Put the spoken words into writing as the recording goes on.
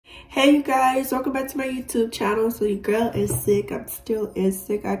Hey you guys, welcome back to my YouTube channel. So your girl is sick. I'm still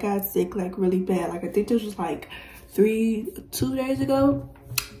sick. I got sick like really bad. Like I think this was like 2 days ago.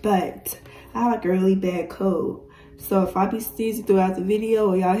 But I have like a really bad cold. So if I be sneezing throughout the video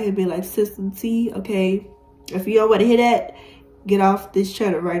or y'all hear me like system T, okay? If you don't want to hear that, get off this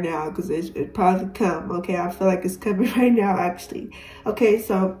channel right now because it probably come, okay? I feel like it's coming right now actually. Okay,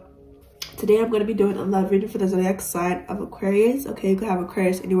 so today I'm going to be doing a love reading for the zodiac sign of Aquarius. Okay, you can have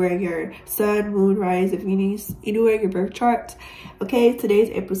Aquarius anywhere in your sun, moon, rise, if you need anywhere in your birth chart. Okay, today is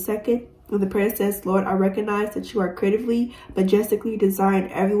April 2nd. And the prayer says, Lord, I recognize that you are creatively, majestically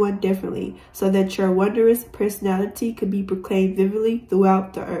designed everyone differently so that your wondrous personality could be proclaimed vividly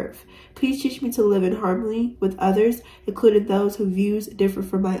throughout the earth. Please teach me to live in harmony with others, including those whose views differ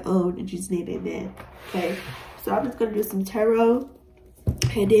from my own. In Jesus' name, amen. Okay, so I'm just going to do some tarot.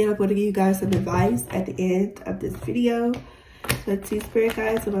 And then I'm going to give you guys some advice at the end of this video. Let's see, spirit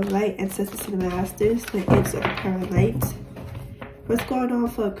guides of my light, ancestors and masters, the imps of the paradise. What's going on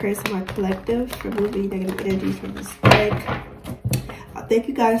for Aquarius in my collective? Removing negative energies from this deck. Thank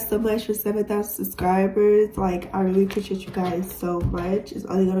you guys so much for 7,000 subscribers. Like, I really appreciate you guys so much. It's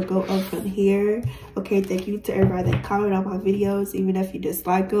only going to go up from here. Okay, thank you to everybody that comment on my videos, even if you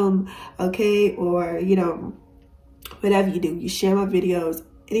dislike them. Okay, or, you know, whatever you do, you share my videos,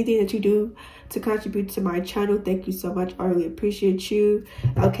 anything that you do to contribute to my channel, thank you so much. I really appreciate you.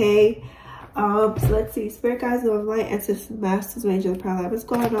 Okay, so let's see, spirit guides of light, ancestors, masters, angels, power. What's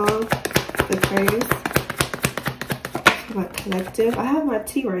going on, Aquarius? My collective. I have my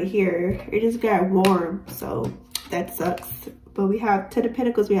tea right here. It just got warm, so that sucks. But we have 10 of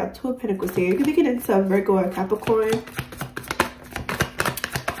Pentacles. We have 2 of Pentacles here. You can be getting into Virgo or Capricorn.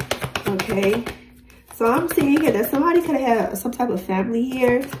 Okay. So I'm seeing here that somebody could have some type of family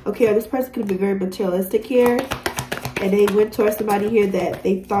here. Okay, or this person could be very materialistic here. And they went towards somebody here that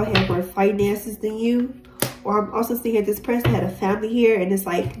they thought had more finances than you. Or I'm also seeing that this person had a family here. And it's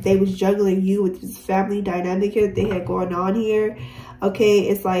like they was juggling you with this family dynamic here that they had going on here. Okay,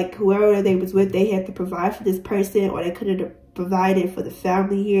 it's like whoever they was with, they had to provide for this person. Or they couldn't have provided for the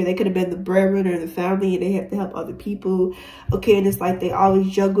family here. They could have been the breadwinner of the family and they have to help other people. Okay, and it's like they always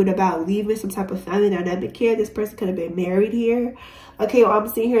juggled about leaving some type of family dynamic here. This person could have been married here. Okay, what I'm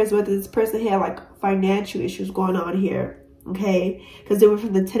seeing here is whether this person had like financial issues going on here. Okay, because they were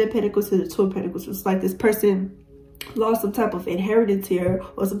from the 10 of Pentacles to the 2 of Pentacles. It's like this person lost some type of inheritance here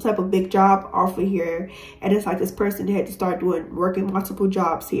or some type of big job offer here. And it's like this person had to start working multiple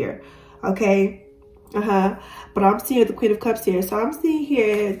jobs here. Okay. But I'm seeing the Queen of Cups here. So I'm seeing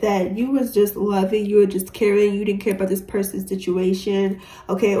here that you was just loving, you were just caring, you didn't care about this person's situation,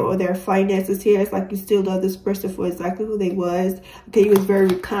 okay, or their finances here. It's like you still love this person for exactly who they was. Okay, you was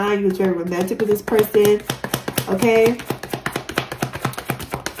very kind, you was very romantic with this person, okay.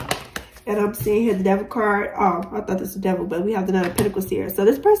 And I'm seeing here the Devil card. Oh, I thought this was the Devil, but we have the Nine of Pentacles here. So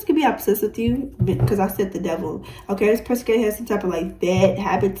this person could be obsessed with you because I said the Devil. Okay, this person could have some type of like bad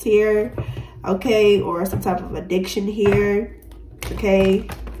habits here. Okay, or some type of addiction here. Okay,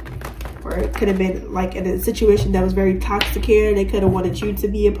 or it could have been like in a situation that was very toxic here. They could have wanted you to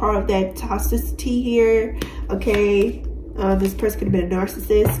be a part of that toxicity here. Okay, this person could have been a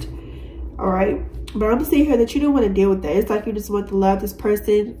narcissist. All right. But I'm seeing here that you don't want to deal with that. It's like you just want to love this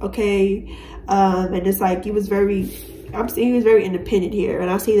person, okay? And it's like I'm seeing he was very independent here. And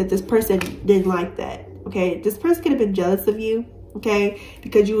I see that this person didn't like that, okay? This person could have been jealous of you, okay?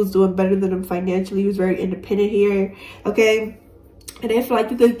 Because you was doing better than them financially. He was very independent here, okay? And I feel like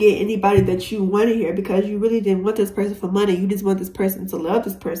you could get anybody that you wanted here because you really didn't want this person for money. You just want this person to love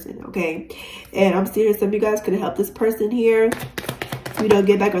this person, okay? And I'm seeing some of you guys could have helped this person here, you know,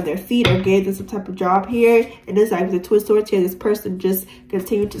 get back on their feet or gave them some type of job here. And it's like the twist swords here, this person just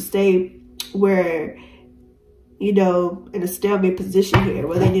continued to stay where, you know, in a stalemate position here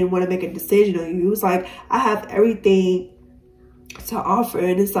where they didn't want to make a decision on you. It was like, I have everything to offer.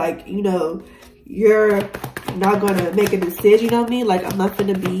 And it's like, you know, you're not going to make a decision on me. Like, I'm not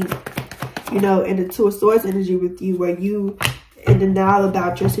going to be, you know, in the Two of Swords energy with you where you in denial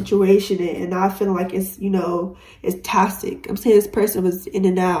about your situation and not feeling like it's, you know, it's toxic. I'm saying this person was in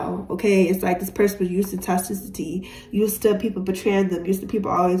denial, okay? It's like this person was used to toxicity, used to people betraying them, used to people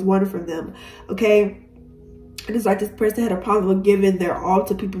always wanting from them, okay? And it's like this person had a problem with giving their all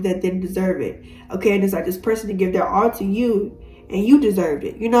to people that didn't deserve it, okay? And it's like this person to give their all to you and you deserved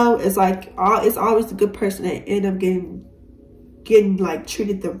it, you know? It's like, it's always the good person that end up getting like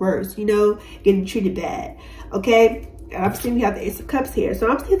treated the worst, you know? Getting treated bad, okay? And I'm seeing we have the Ace of Cups here.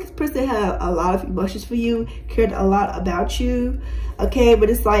 So I'm seeing this person had a lot of emotions for you, cared a lot about you, okay? But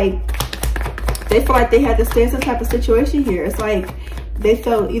it's like, they feel like they had to stay in some type of situation here. It's like they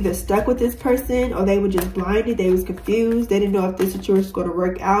felt either stuck with this person, or they were just blinded. They was confused. They didn't know if this situation was going to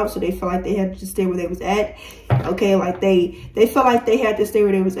work out, so they felt like they had to stay where they was at. Okay, like they felt like they had to stay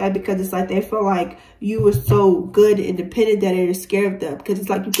where they was at, because it's like they felt like you were so good and independent that they were scared of them, because it's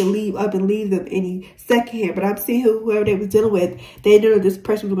like you could leave up and leave them any second here. But I'm seeing whoever they was dealing with, they knew that this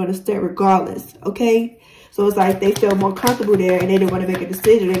person was going to stay regardless. Okay, so it's like they felt more comfortable there, and they didn't want to make a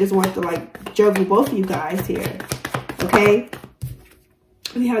decision. They just wanted to like juggle both of you guys here. Okay,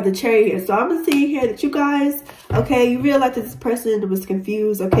 we have the Chariot here. So I'm seeing here that you guys, okay, you realize that this person was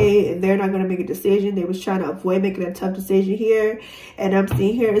confused, okay, and they're not going to make a decision. They was trying to avoid making a tough decision here. And I'm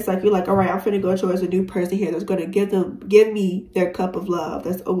seeing here, it's like you're like, all right, I'm finna go towards a new person here that's going to give me their cup of love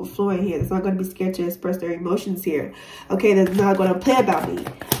that's overflowing here. That's not going to be scared to express their emotions here. Okay, that's not going to play about me.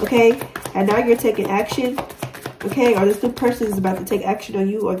 Okay, and now you're taking action. Okay, or this new person is about to take action on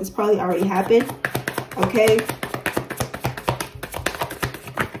you, or this probably already happened. Okay.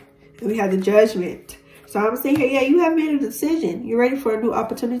 And we have the Judgment. So I'm saying here, yeah, you have made a decision. You're ready for a new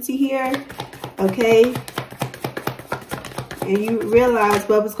opportunity here. Okay. And you realize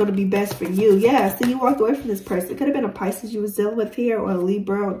what was going to be best for you. Yeah, so you walked away from this person. It could have been a Pisces you was dealing with here, or a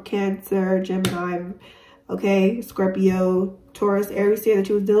Libra, or Cancer, Gemini, okay, Scorpio, Taurus, Aries here that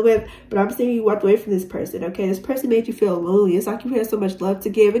you was dealing with. But I'm saying you walked away from this person. Okay, this person made you feel lonely. It's like you had so much love to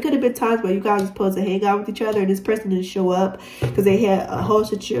give. It could have been times where you guys were supposed to hang out with each other, and this person didn't show up because they had a whole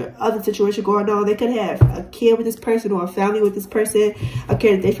other situation going on. They could have a kid with this person, or a family with this person.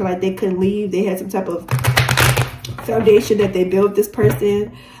 Okay, they feel like they couldn't leave. They had some type of foundation that they built this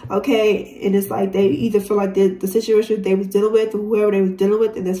person. Okay, and it's like they either feel like the situation they was dealing with, or whoever they was dealing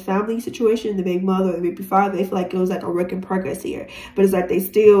with in this family situation, the baby mother or the baby father, they feel like it was like a work in progress here. But it's like they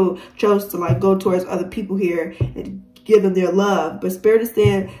still chose to like go towards other people here and give them their love. But Spirit is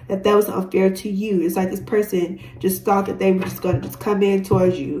saying that that was unfair to you. It's like this person just thought that they were just going to just come in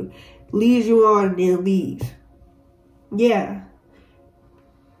towards you, lead you on, and then leave. Yeah.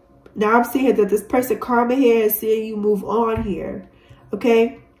 Now I'm seeing that this person karma here is seeing you move on here.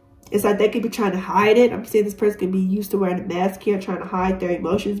 Okay. It's like they could be trying to hide it. I'm saying this person could be used to wearing a mask here, trying to hide their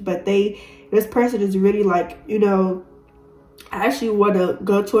emotions. But this person is really like, you know, actually want to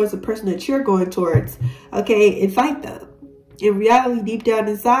go towards the person that you're going towards. Okay, and fight them. In reality, deep down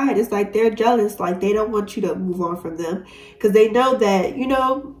inside, it's like they're jealous. Like they don't want you to move on from them, because they know that, you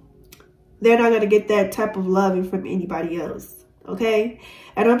know, they're not going to get that type of loving from anybody else. Okay,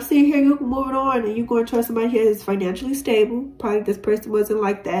 and I'm seeing here you're moving on, and you're going to trust somebody here that's financially stable. Probably this person wasn't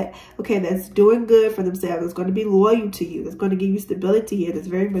like that. Okay, that's doing good for themselves. That's going to be loyal to you. That's going to give you stability here. That's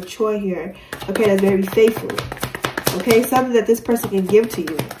very mature here. Okay, that's very faithful. Okay, something that this person can give to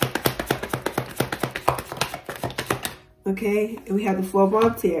you. Okay, and we have the Four of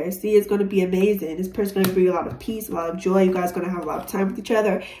Wands here. See, it's going to be amazing. This person's going to bring a lot of peace, a lot of joy. You guys are going to have a lot of time with each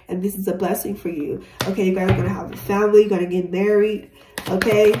other, and this is a blessing for you. Okay, you guys are going to have a family. You're going to get married.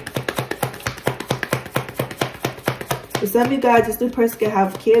 Okay. For some of you guys, this new person can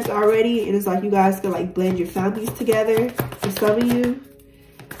have kids already, and it's like you guys can like blend your families together. For some of you.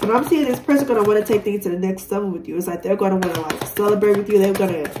 But I'm seeing this person going to want to take things to the next level with you. It's like they're going to want to like celebrate with you. They're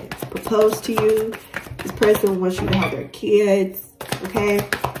going to propose to you. This person wants you to have their kids, okay?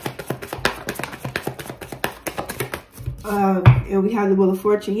 And we have the Wheel of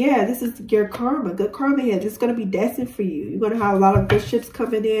Fortune. Yeah, this is your karma, good karma here. This is going to be destined for you. You're going to have a lot of good ships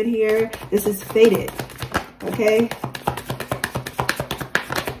coming in here. This is fated, okay?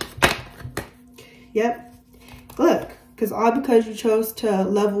 Yep. Look. Because you chose to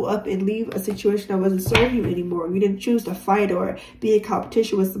level up and leave a situation that wasn't serving you anymore. You didn't choose to fight or be in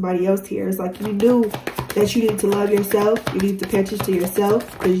competition with somebody else here. It's like you knew that you need to love yourself. You need to pay attention to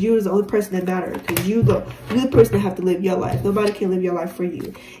yourself, because you are the only person that matters. Because you're the person that have to live your life. Nobody can live your life for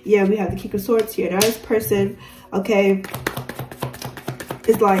you. Yeah, we have the King of Swords here. Now this person, okay,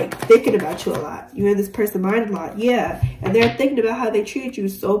 is like thinking about you a lot. You're in this person's mind a lot. Yeah. And they're thinking about how they treated you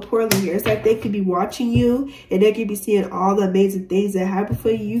so poorly here. It's like they could be watching you, and they could be seeing all the amazing things that happen for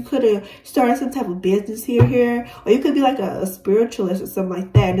you. You could have started some type of business here. Or you could be like a spiritualist or something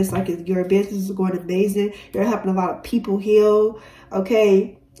like that. And it's like your business is going amazing. You're helping a lot of people heal.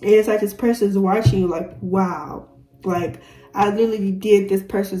 Okay. And it's like this person is watching you like, wow. Like, I literally did this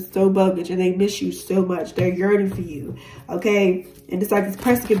person so bogus, and they miss you so much. They're yearning for you, okay? And it's like this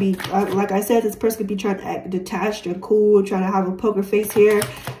person could be, like I said, this person could be trying to act detached and cool, trying to have a poker face here.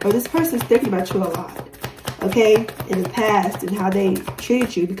 But this person's thinking about you a lot, okay? In the past and how they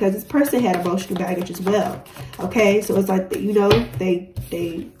treated you, because this person had emotional baggage as well, okay? So it's like, you know, they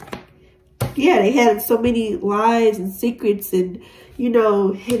had so many lies and secrets and, you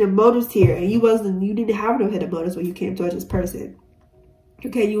know, hidden motives here, and you didn't have no hidden motives when you came towards this person.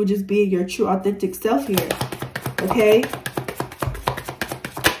 Okay, you will just be your true, authentic self here. Okay?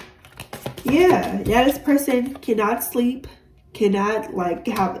 Yeah, this person cannot sleep, cannot like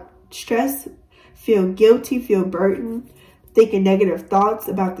have stress, feel guilty, feel burdened, thinking negative thoughts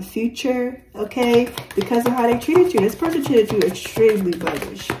about the future, okay? Because of how they treated you. This person treated you extremely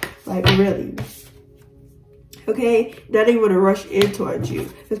buggish, like really. Okay, not even want to rush in towards you.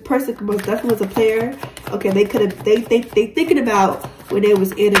 This person most definitely was a player. Okay, they thinking about when they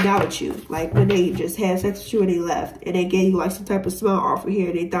was in and out with you, like when they just had sex with you and they left, and they gave you like some type of small offer here,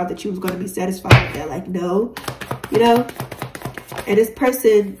 and they thought that you was going to be satisfied with that. Like, no, you know. And this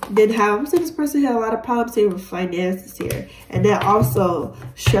person didn't have, I'm saying this person had a lot of problems here with finances here, and that also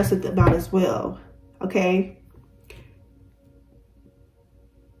stresses them out as well. Okay.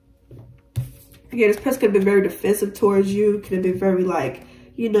 Again, this person could have been very defensive towards you, could have been very, like,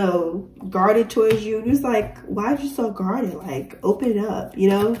 you know, guarded towards you. And it's like, why are you so guarded? Like, open it up, you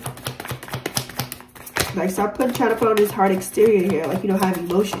know? Like, stop trying to put on this hard exterior here, like you don't have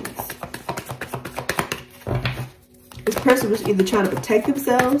emotions. This person was either trying to protect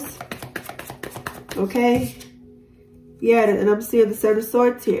themselves, okay? Yeah, and I'm seeing the Seven of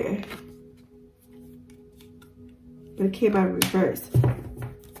Swords here. But it came out in reverse.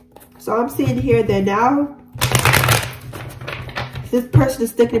 So I'm seeing here that now this person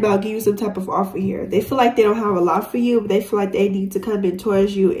is thinking about giving you some type of offer here. They feel like they don't have a lot for you, but they feel like they need to come in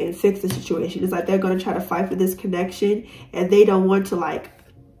towards you and fix the situation. It's like they're going to try to fight for this connection, and they don't want to, like,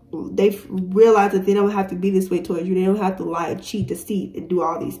 they realize that they don't have to be this way towards you. They don't have to lie, cheat, deceit, and do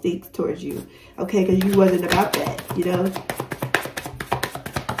all these things towards you. Okay, because you wasn't about that, you know.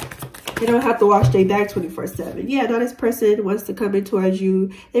 They don't have to watch their back 24/7. Yeah, now this person wants to come in towards you.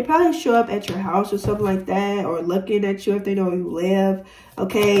 They probably show up at your house or something like that, or looking at you if they know where you live.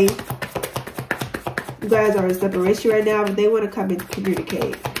 Okay. You guys are in separation right now, but they want to come and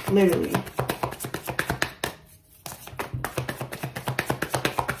communicate. Literally.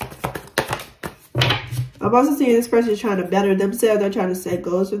 I'm also seeing this person is trying to better themselves. They're trying to set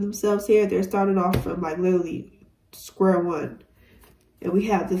goals for themselves here. They're starting off from, like, literally square one. And we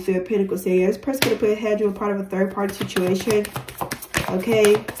have the Three of Pentacles here. This person could have had you a part of a third-party situation.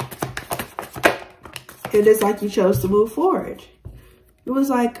 Okay. And it's like you chose to move forward. It was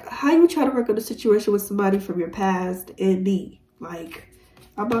like, how you try to work on a situation with somebody from your past and me? Like,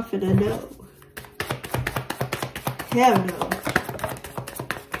 I'm not finna know. Hell no.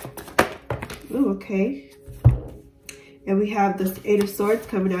 Ooh, okay. And we have this Eight of Swords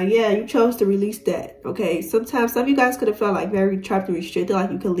coming out. Yeah, you chose to release that. Okay. Sometimes some of you guys could have felt like very trapped and restricted, like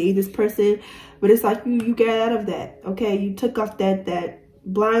you could leave this person. But it's like you get out of that. Okay. You took off that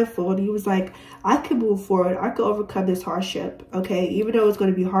blindfold. You was like, I can move forward. I can overcome this hardship. Okay. Even though it's going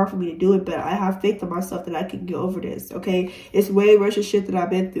to be hard for me to do it, but I have faith in myself that I can get over this. Okay. It's way worse than shit that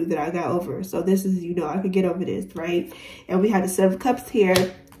I've been through that I got over. So this is, you know, I could get over this. Right. And we have the Seven of Cups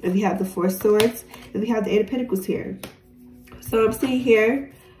here. And we have the Four of Swords. And we have the Eight of Pentacles here. So I'm seeing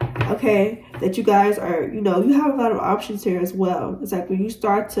here, okay, that you guys are, you know, you have a lot of options here as well. It's like when you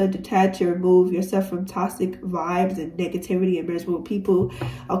start to detach and remove yourself from toxic vibes and negativity and miserable people,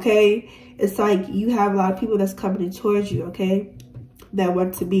 okay, it's like you have a lot of people that's coming in towards you, okay, that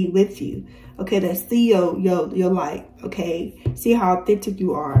want to be with you, okay, that see your light, okay, see how authentic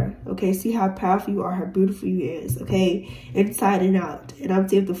you are, okay, see how powerful you are, how beautiful you is, okay, inside and out. And I'm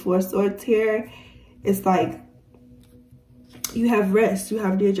seeing the Four of Swords here. It's like, you have rest, you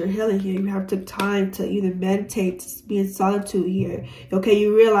have did your healing here, you have took time to either meditate, to be in solitude here. Okay,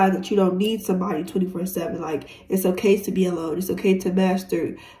 you realize that you don't need somebody 24/7. Like, it's okay to be alone. It's okay to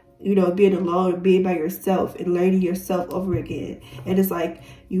master, you know, being alone and being by yourself and learning yourself over again. And it's like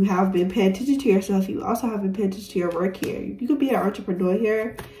you have been paying attention to yourself. You also have been paying attention to your work here. You could be an entrepreneur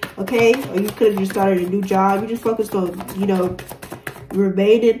here, okay? Or you could have just started a new job. You just focused on, you know,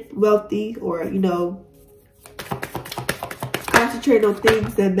 remaining wealthy, or, you know, concentrate on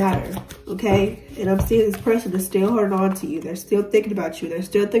things that matter, okay? And I'm seeing this person is still holding on to you. They're still thinking about you. They're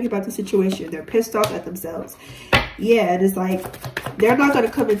still thinking about the situation. They're pissed off at themselves. Yeah, and it's like they're not going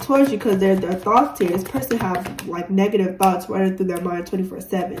to come in towards you because their thoughts here. This person have like negative thoughts running through their mind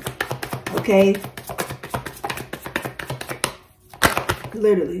 24/7, okay?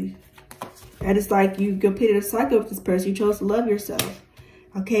 Literally. And it's like you completed a cycle with this person. You chose to love yourself,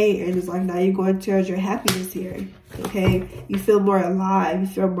 okay? And it's like now you're going towards your happiness here. Okay, you feel more alive, you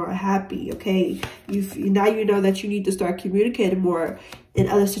feel more happy. Okay, now you know that you need to start communicating more in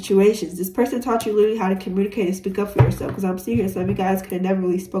other situations. This person taught you literally how to communicate and speak up for yourself, because I'm seeing here some of you guys could have never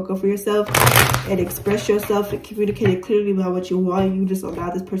really spoke up for yourself and express yourself and communicated clearly about what you want. You just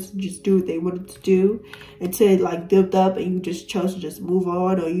allowed this person to just do what they wanted to do until it like built up, and you just chose to just move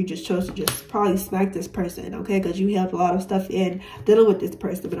on, or you just chose to just probably smack this person, okay, because you held a lot of stuff in dealing with this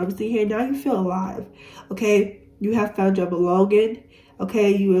person. But I'm seeing here now you feel alive. Okay, you have found your belonging.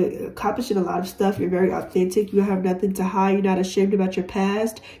 Okay, you are accomplishing a lot of stuff. You're very authentic. You have nothing to hide. You're not ashamed about your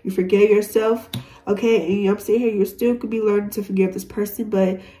past. You forgave yourself. Okay, and I'm saying here, you still could be learning to forgive this person,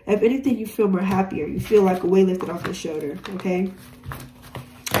 but if anything, you feel more happier. You feel like a weight lifted off your shoulder, okay?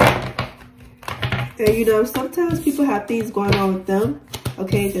 And you know, sometimes people have things going on with them,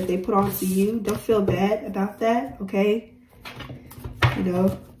 okay, that they put on to you. Don't feel bad about that, okay? You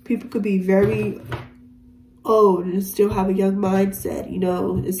know, people could be very old and still have a young mindset. You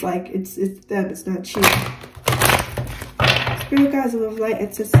know, it's like it's them, it's not you. Spirit guides of light,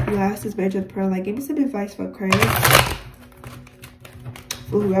 ancestors, masters, major prayer light. Give me some advice for Aquarius,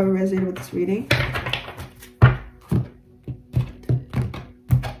 for whoever resonated with this reading.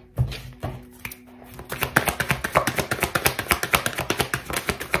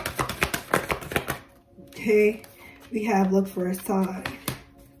 Okay, we have look for a sign.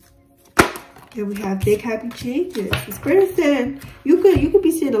 And we have big happy changes. The Spirit said you could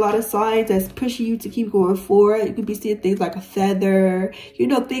be seeing a lot of signs that's pushing you to keep going forward. You could be seeing things like a feather, you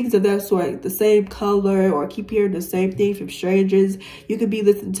know, things of that sort, the same color, or keep hearing the same thing from strangers. You could be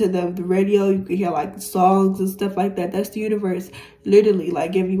listening to the radio. You could hear like songs and stuff like that. That's the universe literally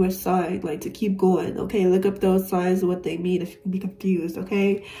like giving you a sign, like to keep going. Okay, look up those signs and what they mean if you can be confused.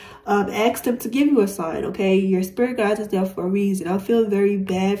 Okay, ask them to give you a sign. Okay, your spirit guides is there for a reason. I feel very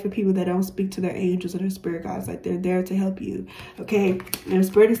bad for people that don't speak to their angels or their spirit guides. Like, they're there to help you. Okay, and the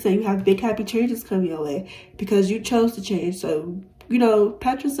Spirit is saying you have big happy changes coming your way because you chose to change. So, you know,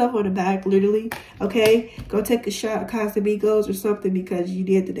 pat yourself on the back, literally. Okay, go take a shot of Casamigos or something because you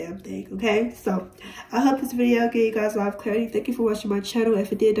did the damn thing. Okay, so I hope this video gave you guys a lot of clarity. Thank you for watching my channel.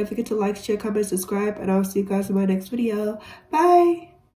 If it did, don't forget to like, share, comment, subscribe, and I'll see you guys in my next video. Bye.